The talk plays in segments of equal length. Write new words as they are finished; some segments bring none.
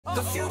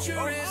The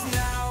future is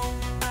now.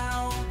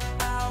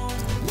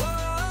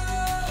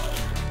 Whoa.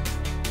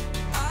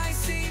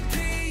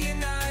 ICP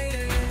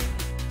United.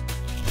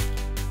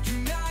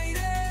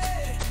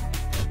 United.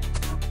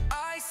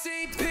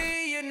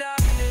 ICP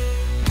United.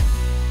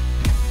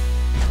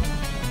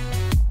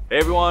 Hey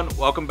everyone,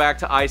 welcome back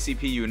to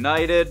ICP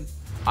United.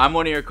 I'm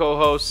one of your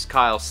co-hosts,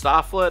 Kyle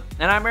Stofflet.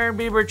 And I'm Aaron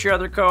Biebert, your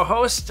other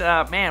co-host.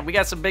 Man, we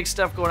got some big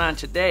stuff going on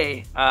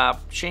today.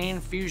 Chain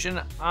fusion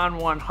on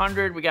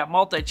 100. We got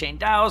multi-chain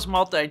DAOs,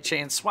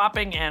 multi-chain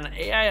swapping, and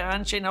AI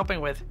on-chain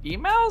helping with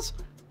emails.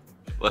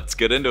 Let's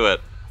get into it.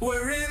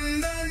 We're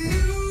in the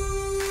news.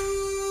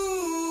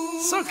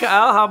 So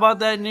Kyle, how about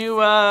that new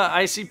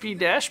ICP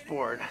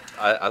dashboard?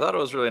 I thought it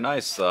was really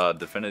nice.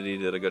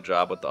 DFINITY did a good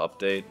job with the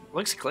update.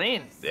 Looks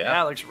clean.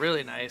 Yeah. It looks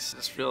really nice.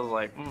 This feels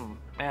like,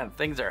 man,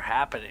 things are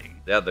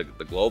happening. Yeah, the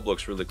globe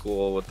looks really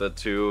cool with it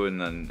too,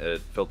 and then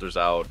it filters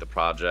out the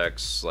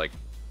projects like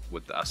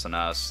with the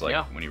SNS.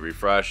 Like when you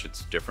refresh,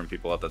 it's different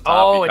people at the top.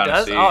 Oh, you it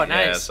does? see. Oh,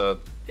 nice. Yeah, so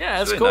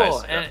yeah, it's really cool.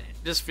 nice. And it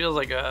just feels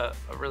like a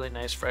really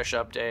nice, fresh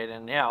update.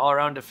 And yeah, all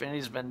around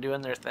DFINITY's been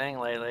doing their thing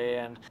lately.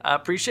 And I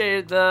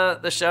appreciate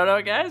the shout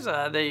out, guys.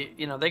 They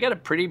got a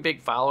pretty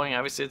big following.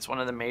 Obviously, it's one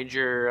of the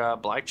major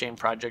blockchain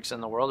projects in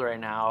the world right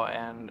now.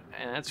 And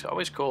it's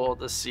always cool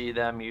to see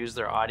them use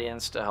their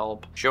audience to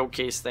help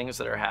showcase things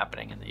that are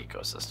happening in the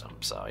ecosystem.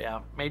 So yeah,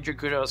 major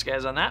kudos,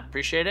 guys, on that.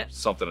 Appreciate it.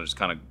 Something I just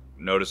kind of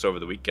noticed over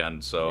the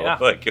weekend. So yeah.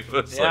 like it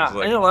was I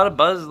think a lot of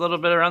buzz, a little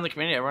bit around the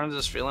community. Everyone's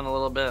just feeling a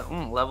little bit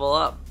level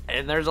up.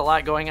 And there's a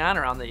lot going on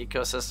around the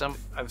ecosystem.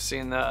 I've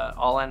seen the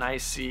All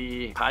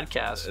NIC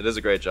podcast. It is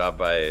a great job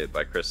by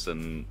Chris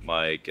and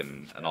Mike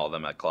and all of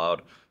them at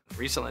Cloud.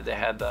 Recently they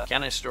had the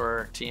Candy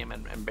Store team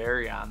and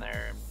Barry on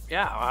there.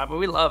 Yeah, I mean,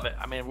 we love it.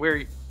 I mean,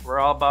 we're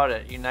all about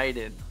it.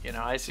 United,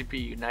 ICP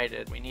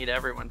United. We need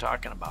everyone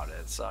talking about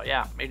it. So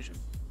yeah,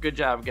 good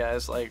job,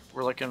 guys. Like,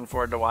 we're looking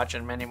forward to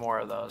watching many more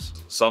of those.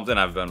 Something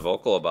I've been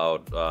vocal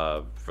about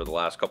for the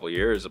last couple of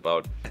years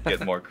about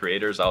getting more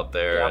creators out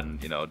there and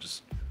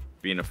just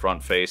being a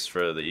front face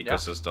for the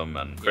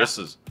ecosystem. And Chris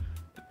has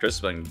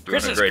been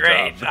doing a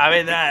great job. I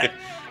mean, that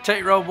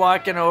tightrope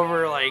walking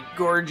over like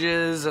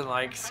gorges and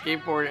like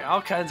skateboarding,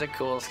 all kinds of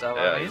cool stuff.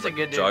 Yeah, I mean, he's a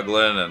good dude.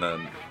 Juggling and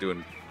then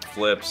doing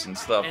flips and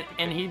stuff.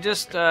 And he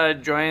just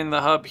joined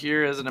the hub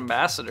here as an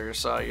ambassador,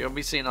 so you'll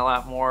be seeing a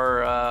lot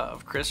more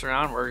of Chris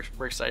around. We're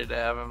excited to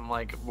have him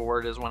like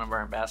aboard as one of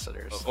our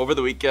ambassadors. Over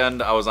the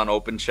weekend, I was on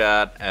Open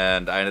Chat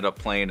and I ended up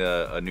playing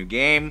a new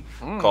game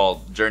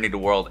called Journey to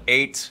World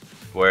 8,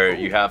 where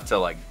you have to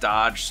like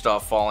dodge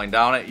stuff falling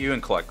down at you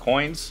and collect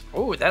coins.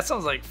 Oh, that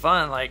sounds like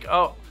fun. Like,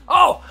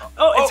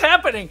 it's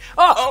happening.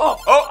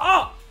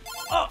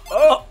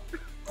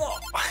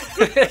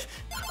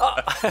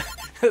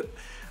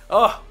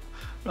 Oh.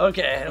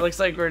 Okay, it looks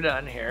like we're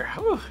done here.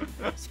 Whew.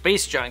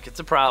 Space junk, it's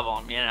a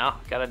problem,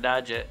 gotta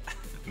dodge it.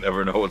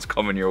 Never know what's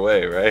coming your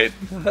way, right?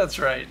 That's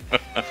right.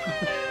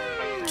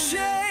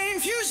 Chain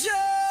fusion.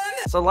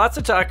 So lots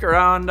of talk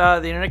around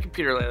the internet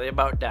computer lately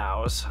about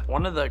DAOs.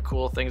 One of the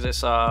cool things I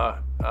saw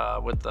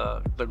with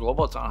the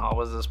global town hall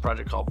was this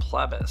project called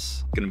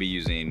Plebes. Going to be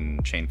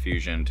using Chain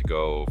Fusion to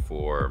go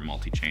for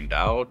multi-chain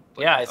DAO.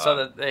 Yeah, I saw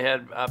that they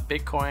had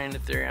Bitcoin,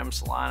 Ethereum,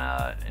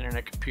 Solana,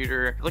 internet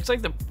computer. It looks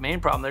like the main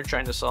problem they're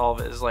trying to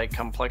solve is like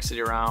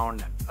complexity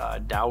around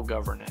DAO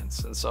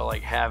governance. And so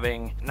like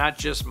having not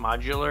just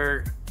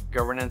modular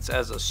governance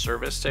as a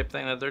service type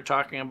thing that they're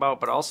talking about,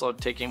 but also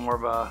taking more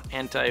of a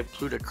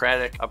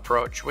anti-plutocratic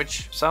approach,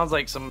 which sounds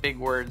like some big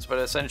words, but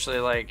essentially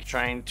like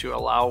trying to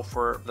allow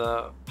for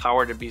the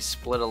power to be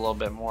split a little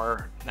bit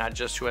more, not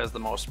just who has the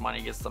most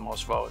money gets the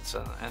most votes.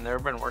 And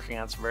they've been working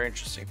on some very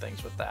interesting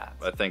things with that.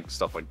 I think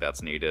stuff like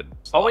that's needed.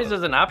 Always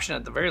as an option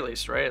at the very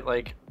least, right?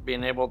 Like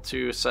being able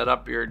to set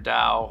up your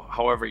DAO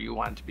however you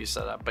want it to be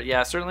set up. But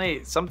yeah,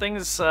 certainly some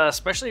things,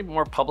 especially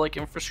more public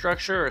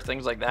infrastructure or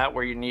things like that,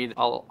 where you need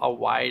a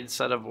wide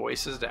set of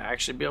voices to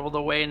actually be able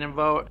to weigh in and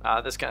vote,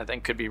 this kind of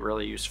thing could be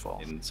really useful.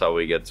 And so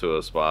we get to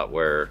a spot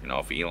where,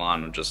 if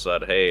Elon just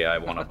said, hey, I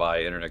want to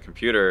buy internet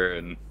computer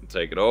and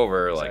take it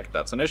over, like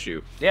that's an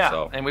issue.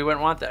 Yeah, and we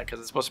wouldn't want that because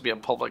it's supposed to be a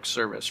public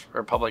service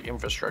or public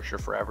infrastructure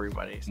for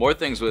everybody. More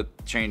things with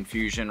Chain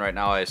Fusion right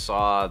now. I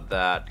saw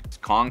that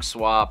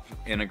Kongswap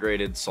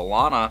integrated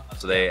Solana,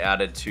 so they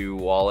added 2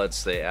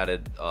 wallets. They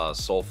added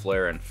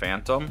Soulflare and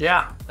Phantom.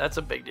 Yeah, that's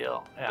a big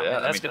deal. Yeah,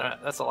 I mean,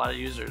 that's a lot of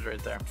users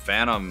right there.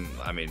 Phantom,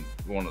 I mean,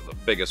 one of the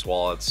biggest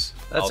wallets.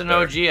 That's an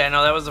OG. I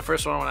know that was the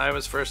first one when I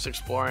was first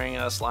exploring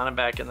Solana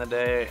back in the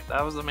day.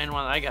 That was the main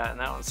one I got, and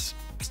that one's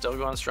still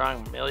going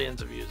strong,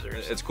 millions of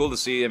users. It's cool to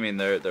see. I mean,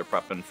 they're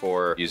prepping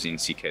for using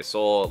CK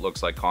Soul. It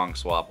looks like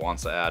Kongswap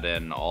wants to add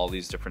in all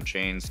these different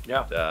chains.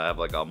 Yeah. To have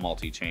like a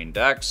multi-chain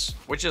DEX.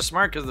 Which is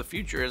smart because the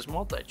future is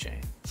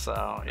multi-chain.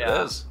 So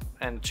yeah. It is.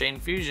 And Chain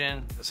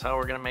Fusion is how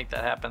we're gonna make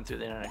that happen through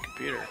the internet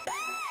computer.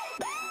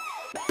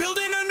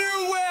 Building a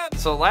new web.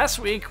 So last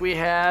week we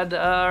had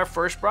our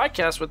first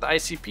broadcast with the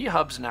ICP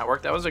Hubs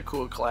Network. That was a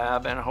cool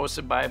collab and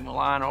hosted by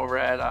Mulan over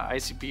at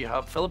ICP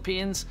Hub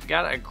Philippines.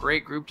 Got a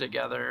great group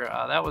together.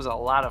 That was a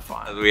lot of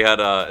fun. We had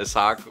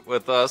ISHAAQ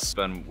with us.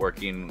 Been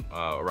working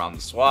around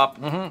the swap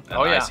and the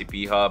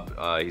ICP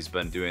Hub. He's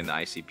been doing the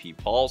ICP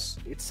Pulse.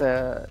 It's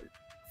a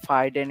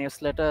 5-day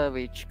newsletter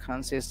which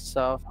consists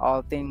of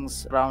all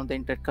things around the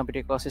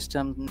intercomputer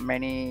ecosystem,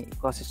 many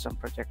ecosystem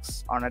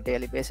projects on a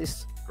daily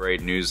basis.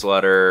 Great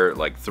newsletter,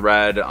 like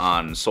thread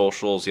on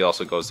socials. He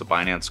also goes to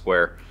Binance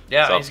Square.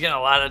 Yeah, so, he's getting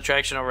a lot of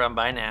traction over on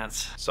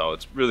Binance. So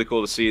it's really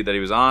cool to see that he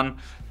was on.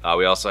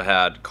 We also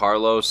had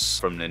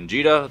Carlos from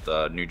NJITA,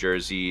 the New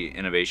Jersey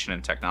Innovation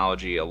and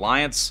Technology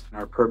Alliance.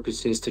 Our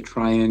purpose is to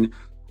try and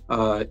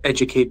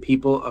educate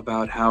people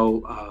about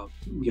how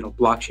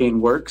blockchain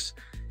works.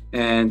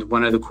 And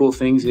one of the cool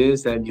things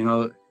is that,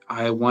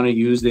 I want to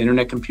use the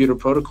Internet Computer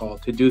Protocol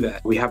to do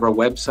that. We have our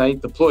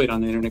website deployed on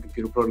the Internet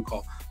Computer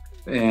Protocol.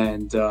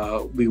 And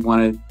we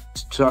want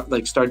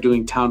to start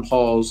doing town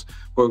halls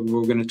where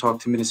we're going to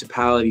talk to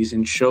municipalities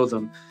and show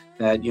them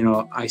that,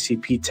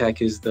 ICP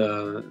tech is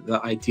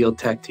the ideal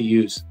tech to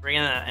use.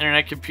 Bringing the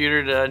Internet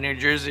Computer to New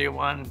Jersey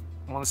one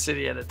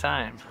city at a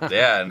time.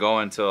 Yeah, and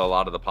going to a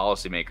lot of the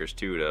policymakers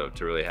too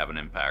to really have an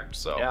impact.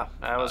 So yeah,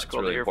 that was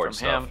cool really to hear from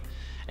him.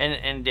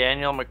 And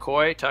Daniel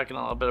McCoy talking a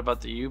little bit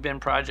about the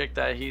uBin project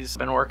that he's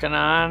been working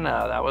on.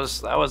 That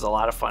was a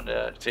lot of fun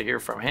to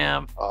hear from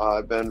him.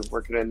 I've been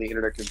working in the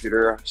Internet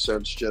Computer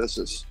since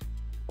Genesis.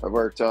 I've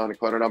worked on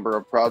quite a number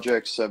of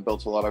projects. I've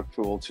built a lot of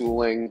cool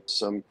tooling,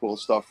 some cool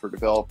stuff for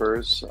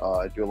developers.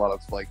 I do a lot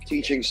of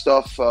teaching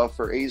stuff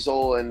for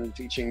Azel and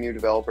teaching new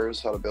developers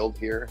how to build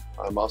here.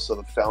 I'm also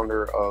the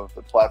founder of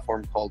the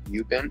platform called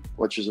uBin,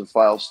 which is a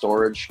file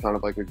storage, kind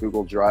of like a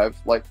Google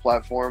Drive-like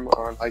platform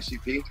on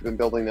ICP. I've been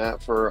building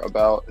that for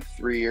about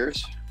 3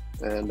 years.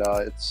 And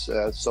it's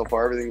so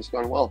far everything's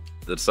gone well.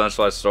 The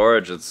decentralized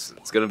storage, it's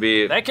going to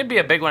be... That could be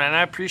a big one, and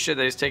I appreciate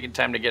that he's taking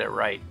time to get it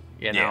right.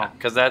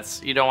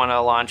 Because you don't want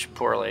to launch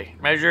poorly.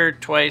 Measure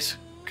twice,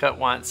 cut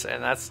once,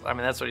 and that's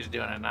what he's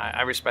doing, and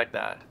I respect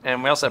that.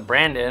 And we also have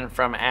Brandon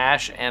from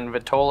ASHE and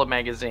Vitola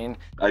magazine.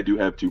 I do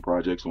have 2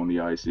 projects on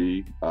the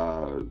IC.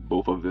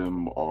 Both of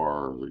them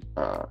are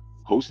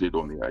hosted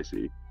on the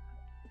IC.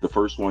 The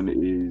first one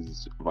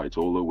is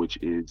Vitola, which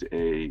is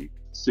a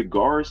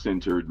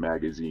cigar-centered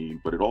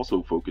magazine, but it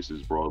also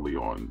focuses broadly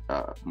on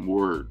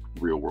more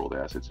real-world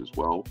assets as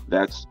well.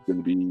 That's going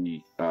to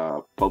be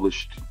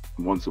published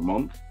once a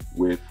month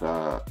with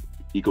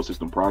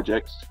ecosystem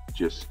projects,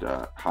 just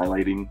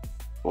highlighting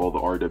all the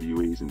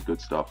RWAs and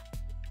good stuff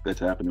that's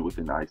happening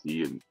within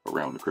IC and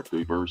around the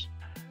cryptoverse.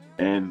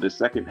 And the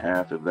second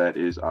half of that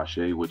is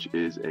ASHE, which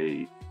is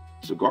a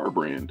cigar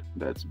brand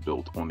that's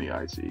built on the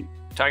IC.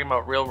 Talking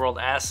about real world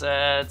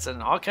assets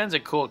and all kinds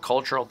of cool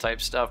cultural type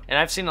stuff. And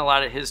I've seen a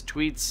lot of his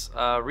tweets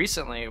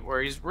recently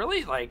where he's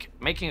really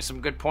making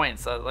some good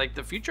points.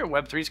 The future of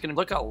Web3 is going to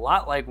look a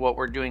lot like what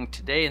we're doing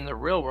today in the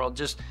real world,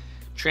 just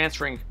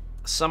transferring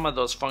some of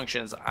those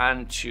functions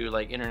onto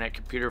Internet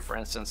Computer, for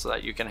instance, so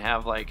that you can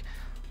have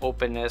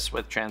openness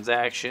with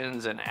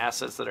transactions and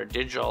assets that are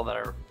digital, that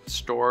are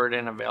stored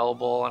and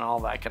available and all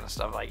that kind of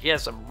stuff. He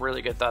has some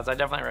really good thoughts. I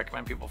definitely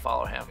recommend people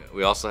follow him.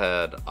 We also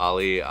had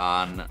Ali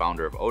on,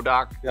 founder of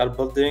ODOC. We are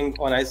building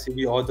on ICP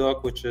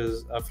ODOC, which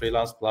is a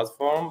freelance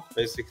platform.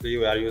 Basically,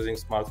 we are using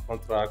smart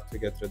contract to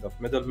get rid of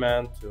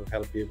middlemen, to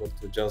help people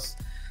to just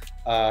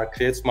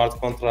create smart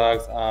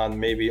contracts and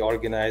maybe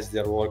organize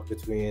their work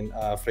between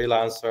a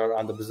freelancer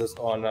and the business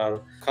owner,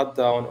 cut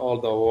down all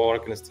the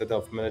work instead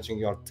of managing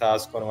your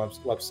task on a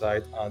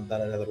website and then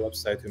another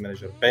website to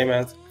manage your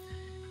payments.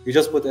 You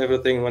just put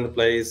everything in one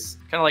place.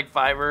 Kind of like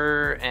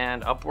Fiverr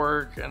and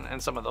Upwork and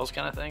some of those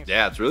kind of things.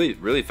 Yeah, it's really,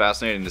 really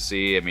fascinating to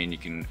see. I mean, you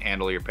can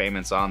handle your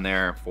payments on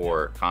there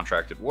for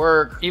contracted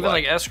work. Even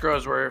like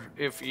escrows, where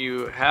if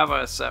you have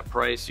a set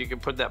price, you can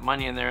put that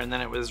money in there and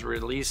then it was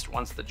released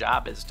once the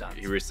job is done.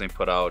 He recently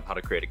put out how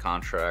to create a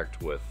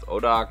contract with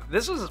ODOC.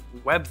 This is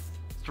Web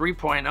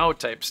 3.0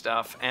 type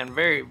stuff and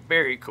very,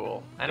 very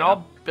cool. And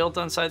all built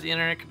inside the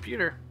Internet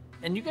Computer.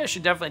 And you guys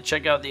should definitely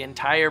check out the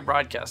entire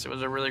broadcast. It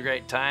was a really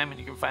great time, and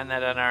you can find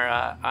that on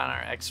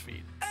our X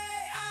feed.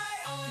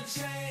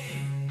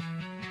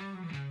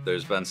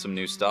 There's been some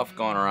new stuff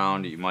going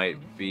around. You might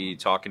be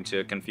talking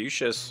to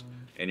Confucius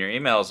in your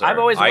emails. I've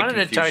always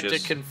wanted to talk to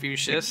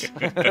Confucius.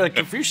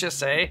 Confucius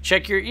say,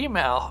 check your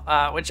email,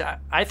 which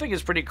I think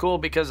is pretty cool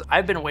because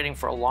I've been waiting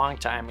for a long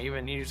time,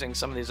 even using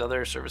some of these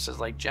other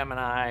services like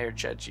Gemini or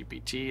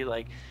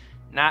ChatGPT,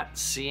 not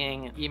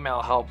seeing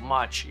email help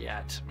much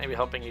yet. Maybe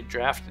helping you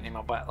draft an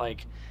email, but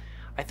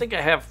I think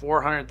I have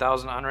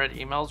 400,000 unread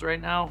emails right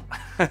now.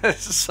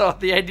 So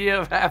the idea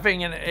of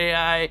having an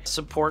AI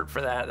support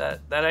for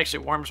that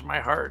actually warms my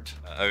heart.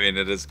 I mean,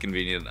 it is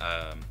convenient.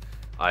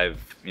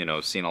 I've, you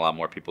know, seen a lot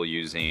more people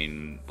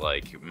using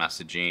like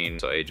messaging,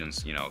 so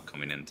agents, you know,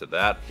 coming into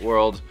that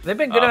world. They've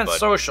been good on but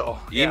social.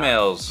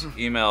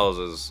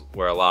 Emails is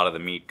where a lot of the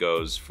meat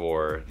goes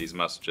for these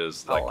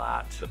messages,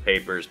 like the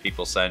papers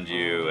people send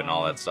you and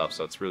all that stuff.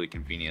 So it's really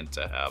convenient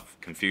to have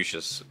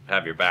Confucius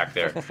have your back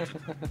there.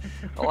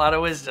 A lot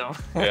of wisdom.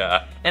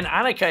 Yeah. And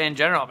Onicai in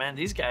general, man,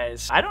 these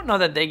guys, I don't know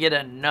that they get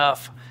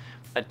enough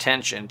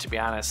attention, to be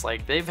honest.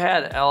 Like, they've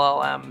had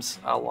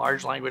LLMs,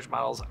 large language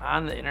models,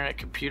 on the internet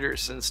computer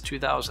since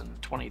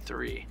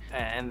 2023,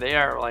 and they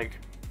are like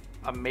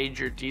a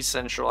major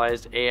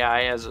decentralized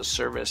AI as a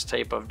service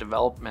type of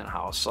development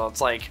house. So it's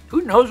like,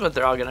 who knows what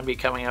they're all going to be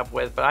coming up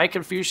with, but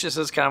iConfucius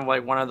is kind of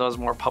like one of those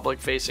more public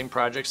facing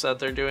projects that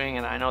they're doing,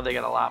 and I know they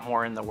got a lot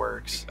more in the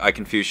works.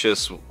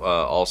 iConfucius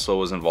also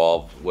was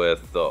involved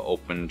with the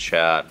open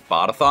chat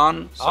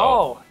botathon.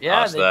 So,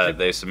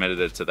 they submitted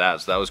it to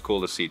that, so that was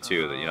cool to see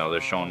too, that, you know, they're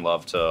showing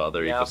love to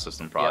other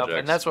ecosystem projects.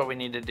 And that's what we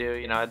need to do.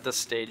 You know, at this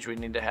stage we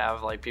need to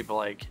have like people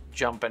like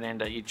jumping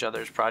into each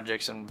other's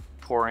projects and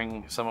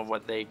pouring some of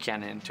what they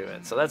can into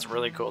it. So that's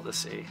really cool to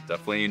see.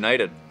 Definitely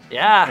united.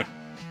 Yeah.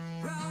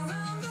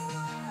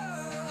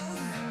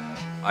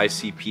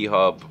 ICP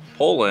Hub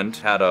Poland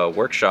had a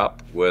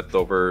workshop with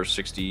over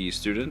 60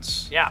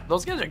 students. Yeah,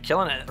 those guys are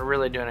killing it. They're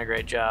really doing a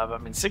great job. I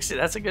mean, 60,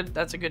 that's a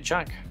good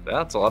chunk. Yeah,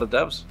 that's a lot of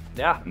devs.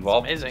 Yeah,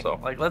 involved. It's amazing. So.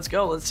 Like, let's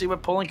go. Let's see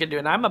what Poland can do.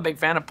 And I'm a big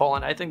fan of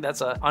Poland. I think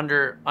that's a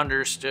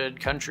understood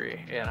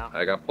country, you know.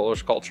 I got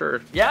Polish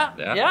culture. Yeah.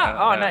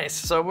 Oh, nice.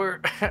 So we're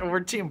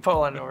Team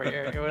Poland over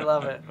here. We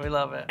love it. We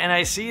love it. And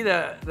I see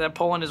that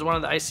Poland is one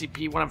of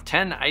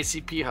 10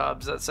 ICP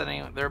hubs that's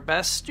sending their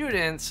best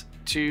students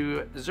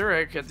to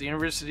Zurich at the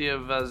University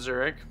of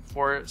Zurich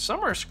for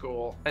summer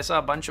school. I saw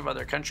a bunch of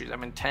other countries. I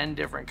mean, 10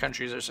 different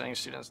countries are sending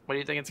students. What do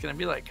you think it's going to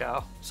be like,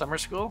 Kyle? Summer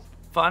school?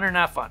 Fun or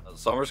not fun?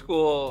 Summer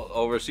school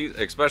overseas,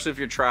 especially if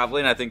you're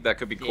traveling, I think that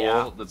could be cool.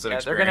 Yeah, That's an they're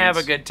experience. going to have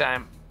a good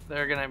time.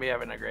 They're going to be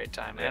having a great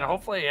time. And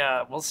hopefully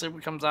we'll see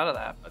what comes out of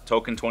that.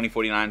 Token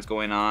 2049 is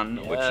going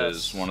on, which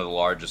is one of the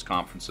largest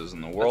conferences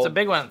in the world. It's a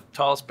big one.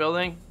 Tallest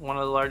building, one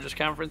of the largest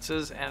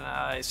conferences. And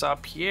I saw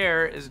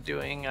Pierre is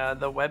doing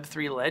the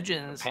Web3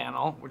 Legends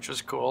panel, which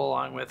was cool,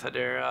 along with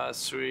Hedera,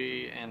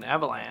 Sui, and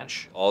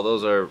Avalanche. All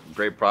those are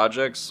great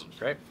projects.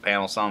 Great.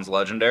 Panel sounds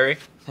legendary.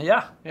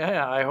 Yeah.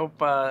 I hope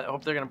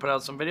they're gonna put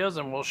out some videos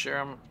and we'll share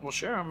them. We'll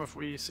share them if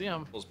we see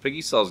them. Well,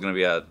 Piggycell is gonna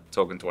be at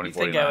Token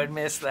 2049. You think I would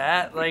miss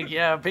that? Like,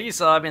 yeah,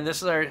 Piggycell. I mean,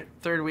 this is our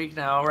third week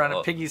now. We're on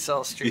a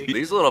Piggycell streak.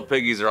 These little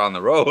piggies are on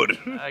the road.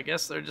 I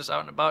guess they're just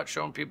out and about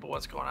showing people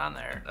what's going on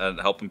there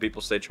and helping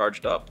people stay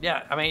charged up.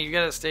 Yeah, I mean, you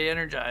gotta stay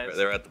energized.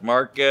 They're at the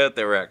market.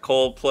 They were at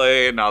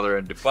Coldplay. Now they're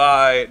in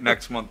Dubai.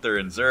 Next month they're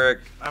in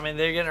Zurich. I mean,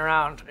 they're getting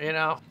around, you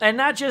know. And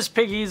not just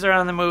piggies are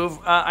on the move.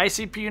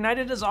 ICP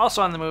United is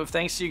also on the move.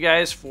 Thanks to you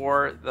guys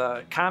for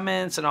the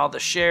comments and all the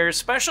shares.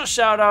 Special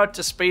shout out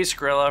to Space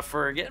Gorilla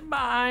for getting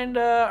behind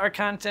our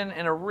content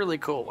in a really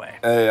cool way.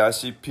 Hey,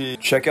 ICP,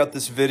 check out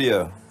this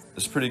video.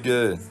 It's pretty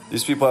good.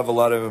 These people have a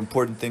lot of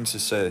important things to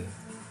say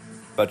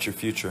about your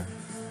future.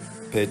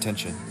 Pay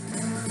attention.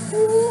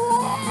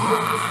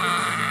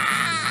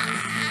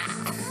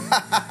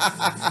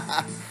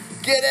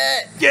 Get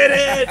it! Get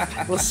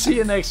it! We'll see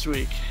you next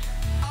week.